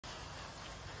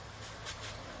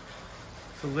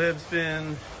So Liv's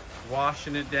been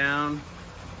washing it down.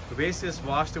 We basically just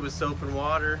washed it with soap and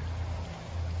water.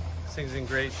 This thing's in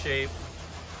great shape.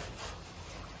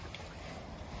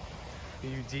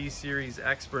 You D-series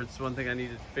experts, one thing I need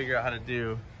to figure out how to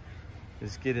do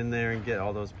is get in there and get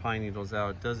all those pine needles out.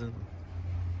 It doesn't,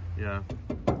 yeah.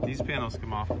 These panels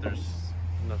come off, but there's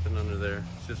nothing under there.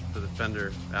 It's just for the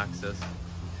fender access.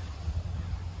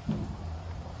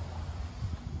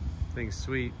 Thing's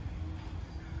sweet.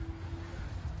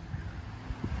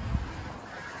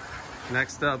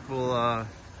 Next up, we'll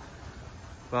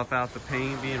buff out the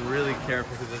paint, being really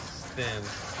careful because it's thin.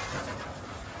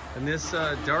 And this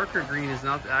darker green is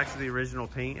not actually the original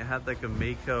paint. It had like a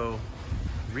Mako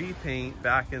repaint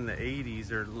back in the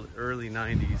 80s or early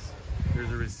 90s.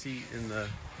 There's a receipt in the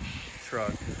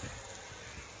truck.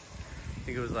 I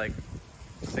think it was like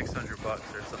 600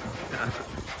 bucks or something like that.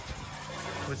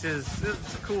 Which is,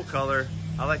 it's a cool color.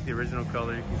 I like the original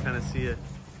color. You can kind of see it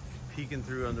peeking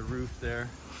through on the roof there.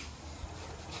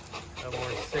 A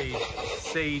more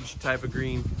sage type of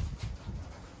green.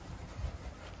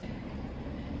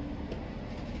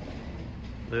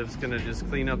 Liv's gonna just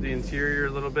clean up the interior a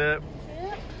little bit.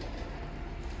 Yep.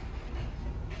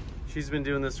 She's been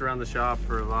doing this around the shop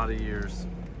for a lot of years.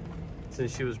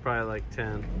 Since she was probably like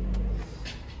 10.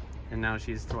 And now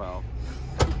she's 12.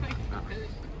 Oh my gosh.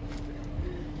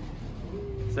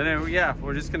 So anyway, yeah,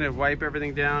 we're just gonna wipe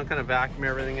everything down, kind of vacuum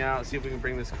everything out, see if we can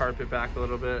bring this carpet back a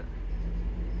little bit.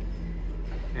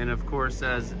 And of course,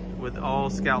 as with all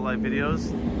Scout Life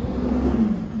videos,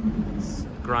 it's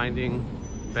grinding,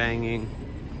 banging,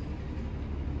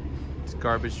 it's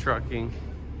garbage trucking,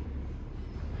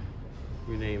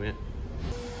 you name it.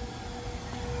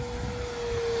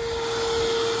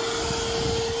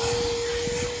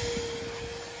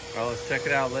 All right, let's check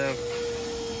it out, Liv.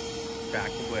 Back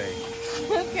away.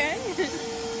 Okay.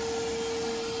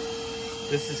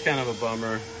 This is kind of a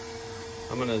bummer.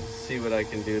 I'm gonna see what I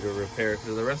can do to repair it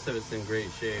because the rest of it's in great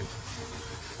shape.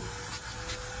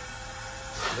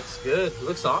 Looks good.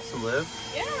 Looks awesome, Liv.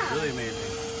 Yeah. Really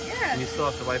amazing. Yeah. And you still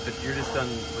have to wipe it. You're just done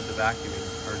with the vacuuming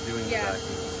or doing the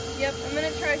vacuuming. Yep. I'm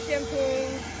gonna try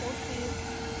shampooing. We'll see.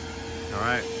 All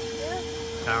right. Yeah.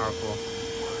 Powerful.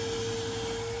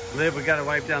 Liv, we gotta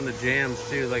wipe down the jams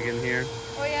too, like in here.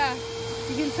 Oh yeah.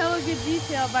 You can tell a good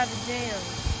detail by the jam.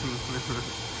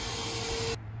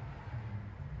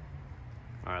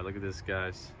 All right, look at this,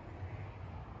 guys.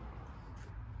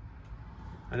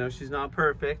 I know she's not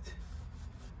perfect,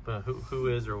 but who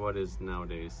is or what is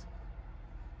nowadays?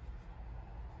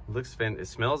 It looks fantastic. It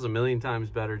smells a million times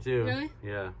better too. Really?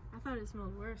 Yeah. I thought it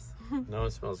smelled worse. No,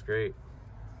 it smells great.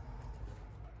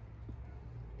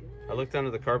 I looked under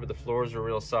the carpet, the floors are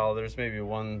real solid. There's maybe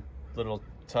one little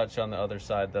touch on the other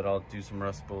side that I'll do some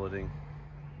rust bulleting.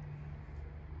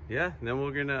 Yeah, and then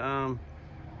we're gonna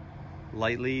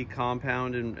lightly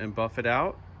compound and buff it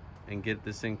out and get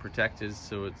this thing protected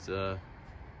so it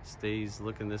stays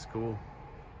looking this cool.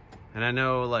 And I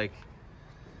know like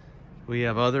we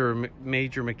have other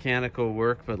major mechanical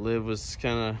work, but Liv was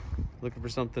kind of looking for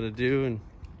something to do, and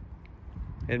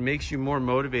it makes you more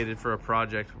motivated for a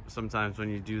project sometimes when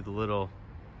you do the little,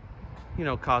 you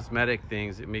know, cosmetic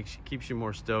things. It keeps you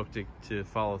more stoked to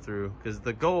follow through, because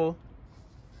the goal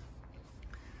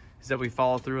is that we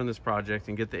follow through on this project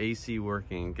and get the AC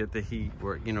working, get the heat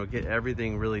work, you know, get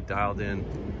everything really dialed in,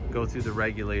 go through the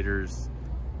regulators,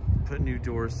 put new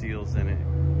door seals in it.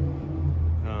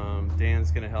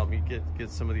 Dan's gonna help me get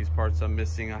some of these parts I'm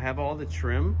missing. I have all the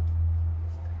trim,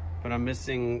 but I'm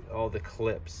missing all the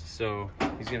clips. So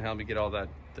he's gonna help me get all the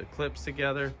clips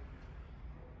together.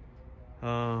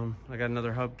 I got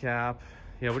another hubcap.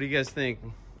 Yeah, what do you guys think?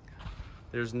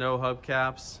 There's no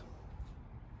hubcaps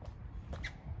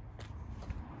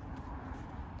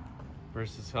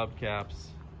versus hubcaps.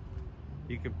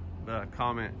 You could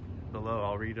comment below,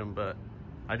 I'll read them, but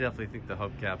I definitely think the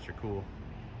hubcaps are cool.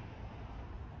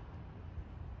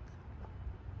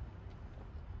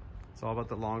 It's all about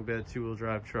the long bed 2-wheel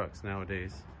drive trucks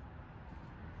nowadays.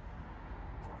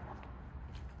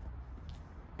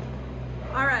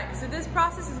 All right, so this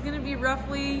process is gonna be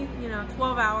roughly,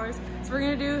 12 hours. So we're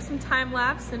gonna do some time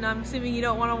lapse, and I'm assuming you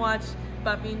don't wanna watch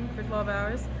buffing for 12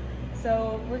 hours.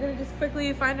 So we're gonna just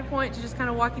quickly find a point to just kind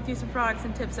of walk you through some products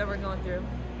and tips that we're going through.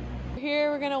 Here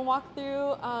we're gonna walk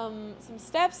through some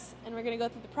steps, and we're gonna go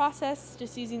through the process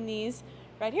just using these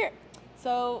right here.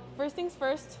 So first things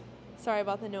first, sorry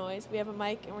about the noise. We have a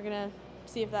mic and we're gonna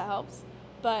see if that helps.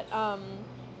 But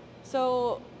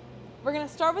so we're gonna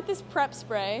start with this prep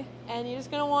spray, and you're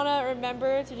just gonna wanna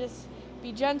remember to just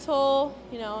be gentle,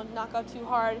 not go too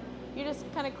hard. You're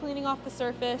just kind of cleaning off the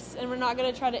surface, and we're not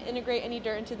gonna try to integrate any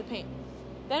dirt into the paint.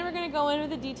 Then we're gonna go in with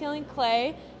the detailing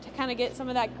clay to kind of get some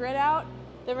of that grit out.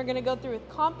 Then we're gonna go through with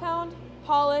compound,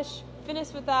 polish,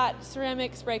 finish with that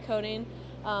ceramic spray coating.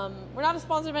 We're not a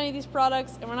sponsor of any of these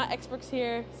products and we're not experts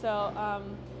here, so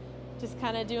just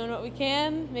kind of doing what we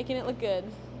can, making it look good.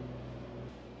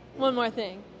 One more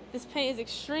thing, this paint is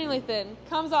extremely thin,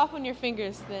 comes off when your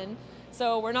finger's thin,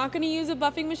 so we're not gonna use a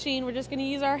buffing machine, we're just gonna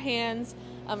use our hands.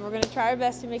 We're gonna try our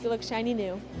best to make it look shiny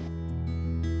new.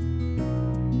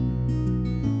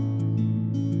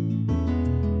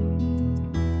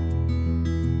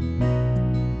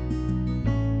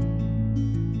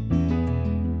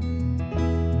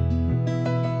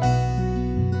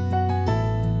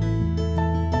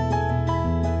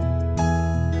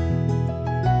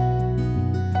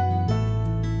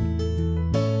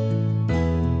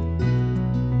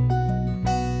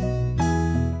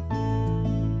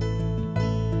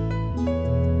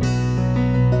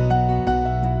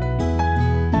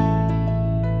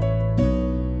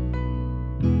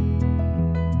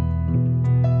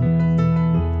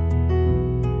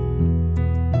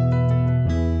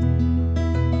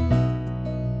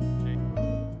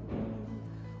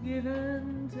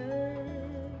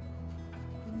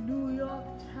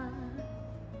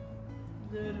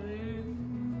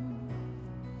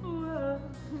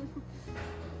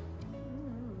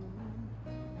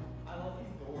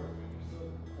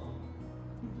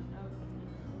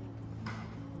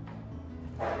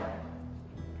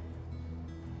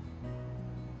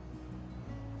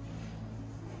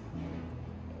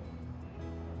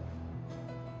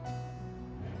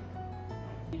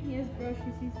 He has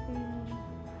groceries he's putting on.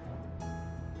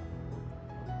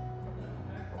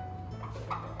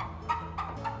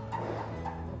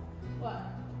 What?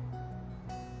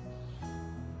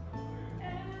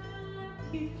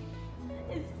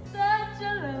 It's such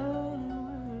a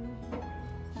long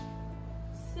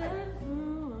send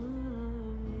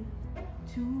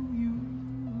to you.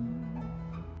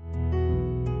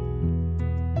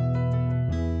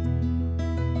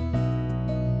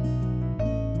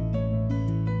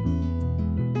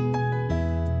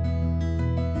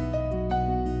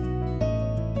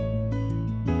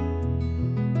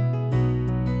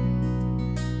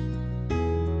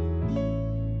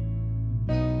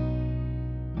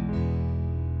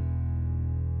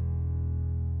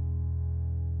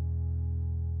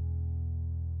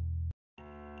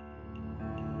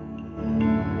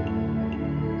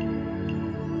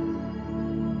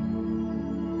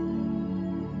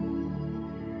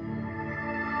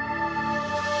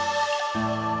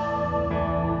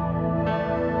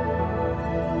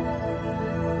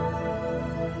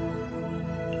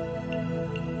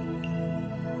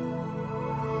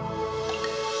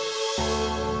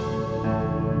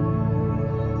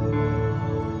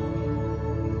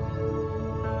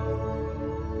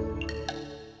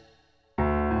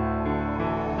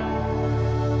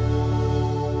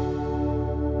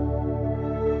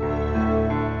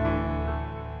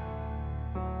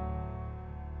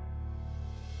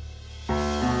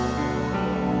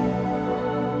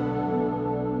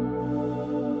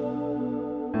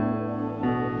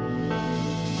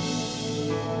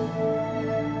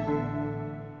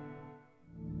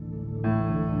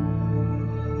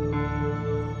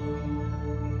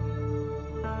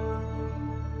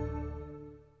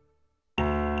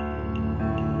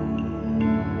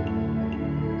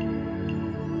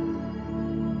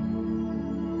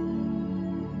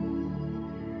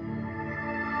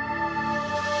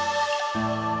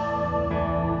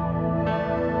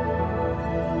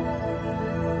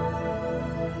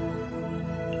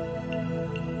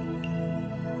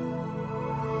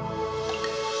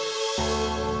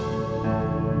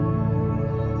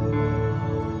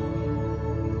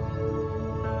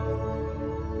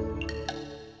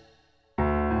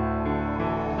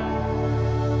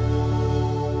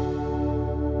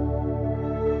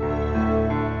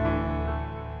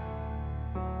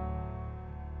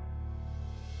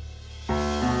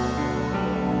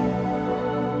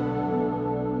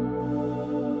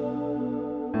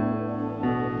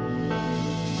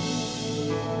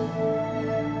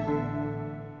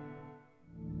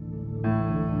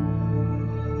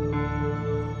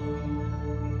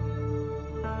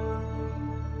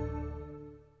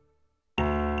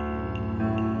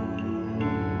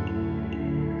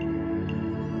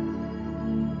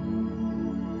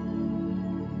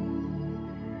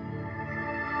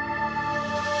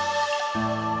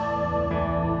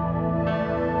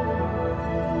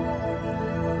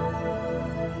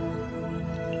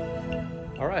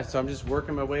 Alright, so I'm just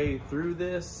working my way through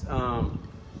this.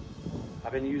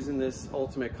 I've been using this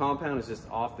Ultimate Compound. It's just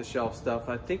off-the-shelf stuff.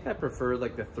 I think I prefer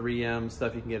like the 3M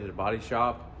stuff you can get at a body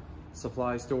shop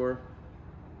supply store.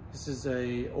 This is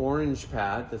a orange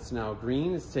pad that's now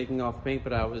green. It's taking off paint,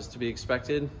 but that was to be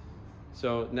expected.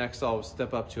 So next I'll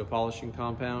step up to a polishing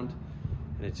compound,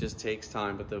 and it just takes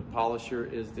time, but the polisher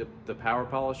is, the power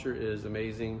polisher is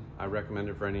amazing. I recommend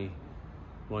it for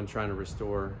anyone trying to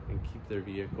restore and keep their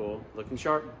vehicle looking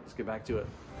sharp. Let's get back to it.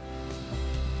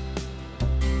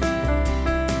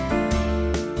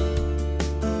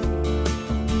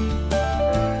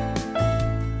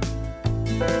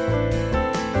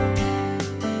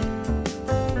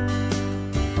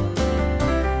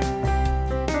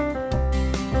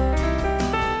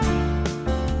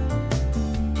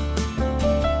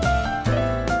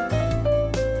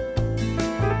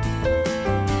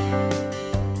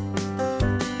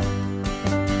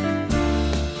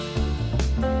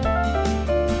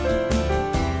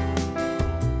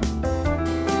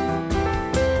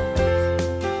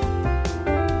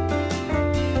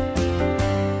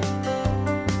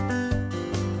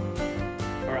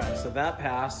 That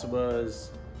pass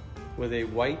was with a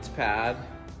white pad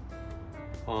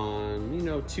on,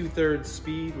 2/3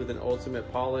 speed with an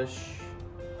ultimate polish.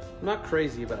 I'm not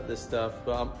crazy about this stuff,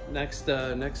 but next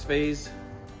phase,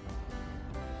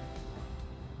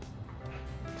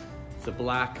 it's a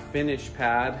black finish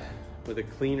pad with a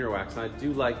cleaner wax. And I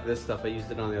do like this stuff. I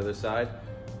used it on the other side.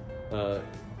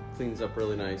 Cleans up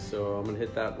really nice. So I'm gonna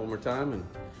hit that one more time, and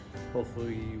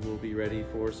hopefully we'll be ready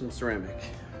for some ceramic.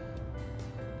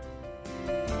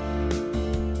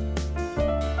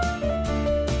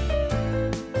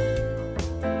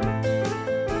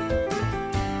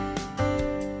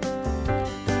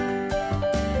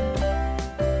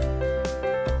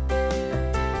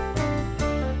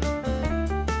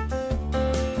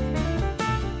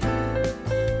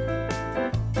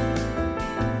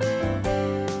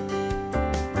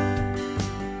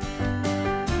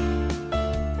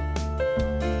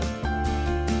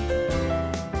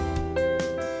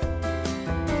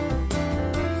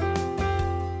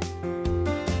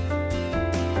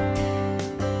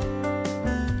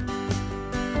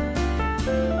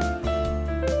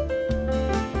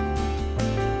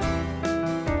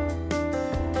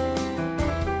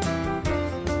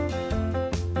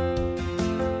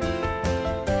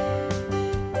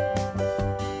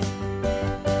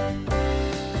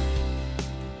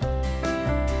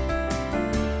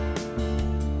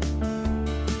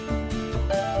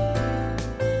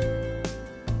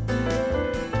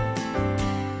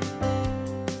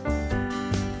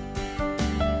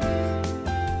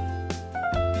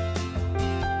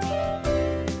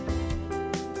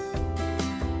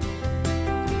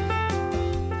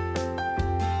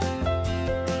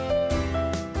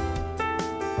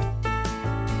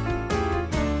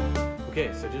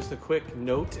 Okay, so just a quick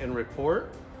note and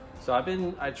report. So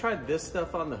I tried this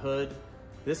stuff on the hood.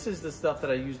 This is the stuff that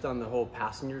I used on the whole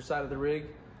passenger side of the rig.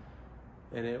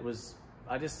 And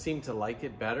I just seemed to like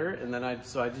it better. And then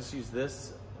so I just used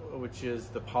this, which is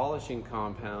the polishing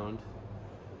compound.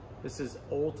 This is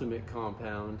ultimate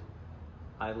compound.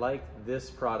 I like this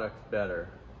product better.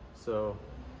 So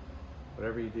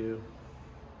whatever you do,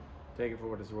 take it for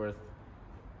what it's worth.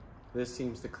 This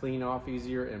seems to clean off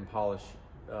easier and polish.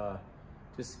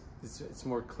 It's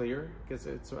more clear because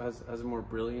it has a more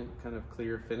brilliant kind of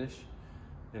clear finish,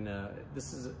 and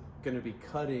this is going to be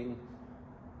cutting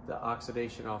the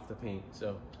oxidation off the paint.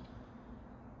 So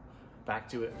back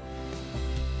to it.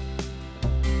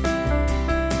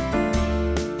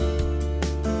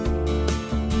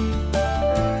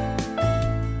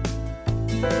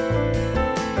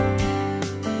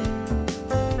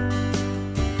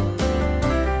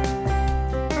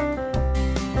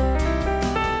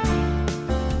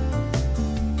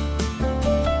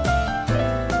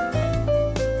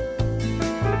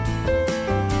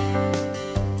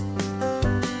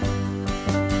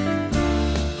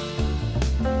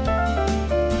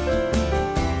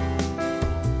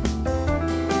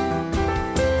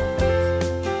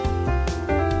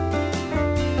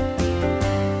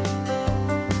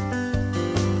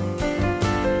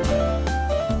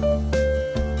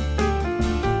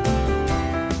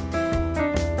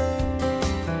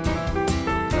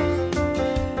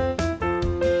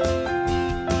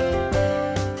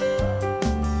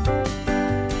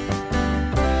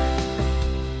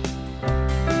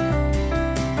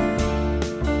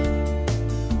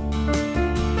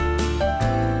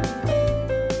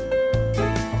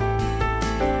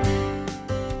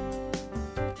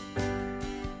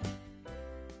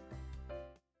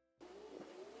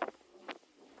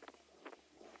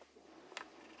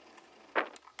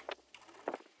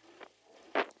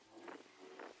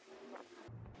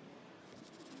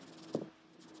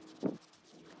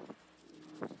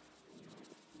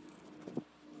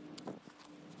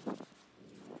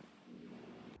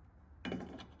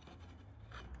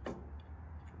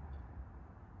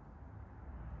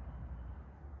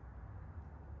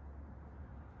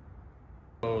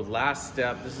 So last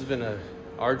step, this has been a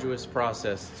arduous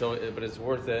process, but it's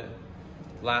worth it.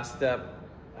 Last step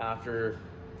after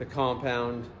the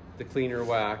compound, the cleaner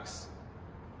wax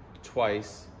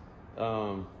twice.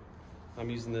 I'm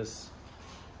using this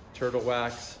Turtle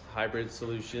Wax Hybrid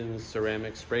Solutions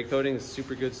ceramic spray coating. It's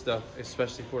super good stuff,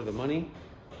 especially for the money.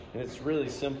 And it's really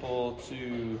simple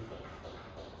to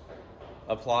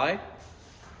apply.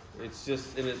 It's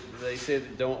just, they say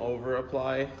that don't over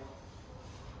apply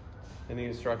in the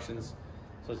instructions.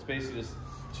 So it's basically just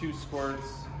 2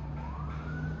 squirts.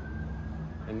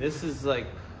 And this is like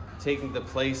taking the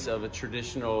place of a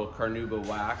traditional carnauba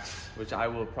wax, which I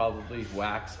will probably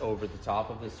wax over the top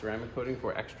of the ceramic coating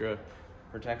for extra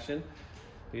protection.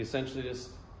 You essentially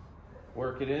just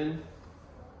work it in,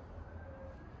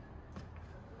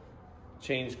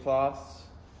 change cloths,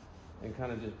 and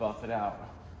kind of just buff it out.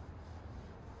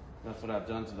 That's what I've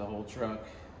done to the whole truck.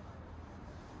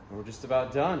 And we're just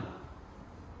about done.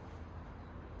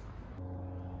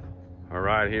 All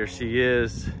right, here she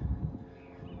is,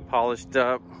 polished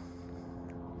up.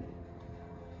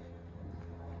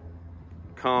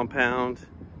 Compound,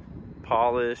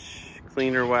 polish,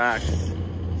 cleaner wax,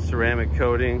 ceramic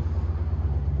coating.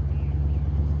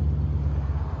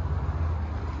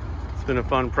 It's been a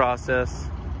fun process.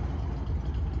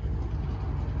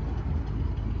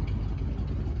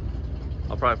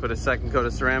 I'll probably put a second coat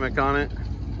of ceramic on it.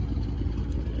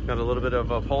 Got a little bit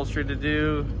of upholstery to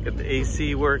do, get the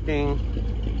AC working.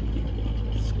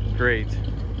 It's great.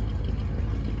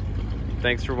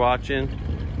 Thanks for watching.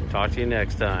 Talk to you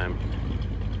next time.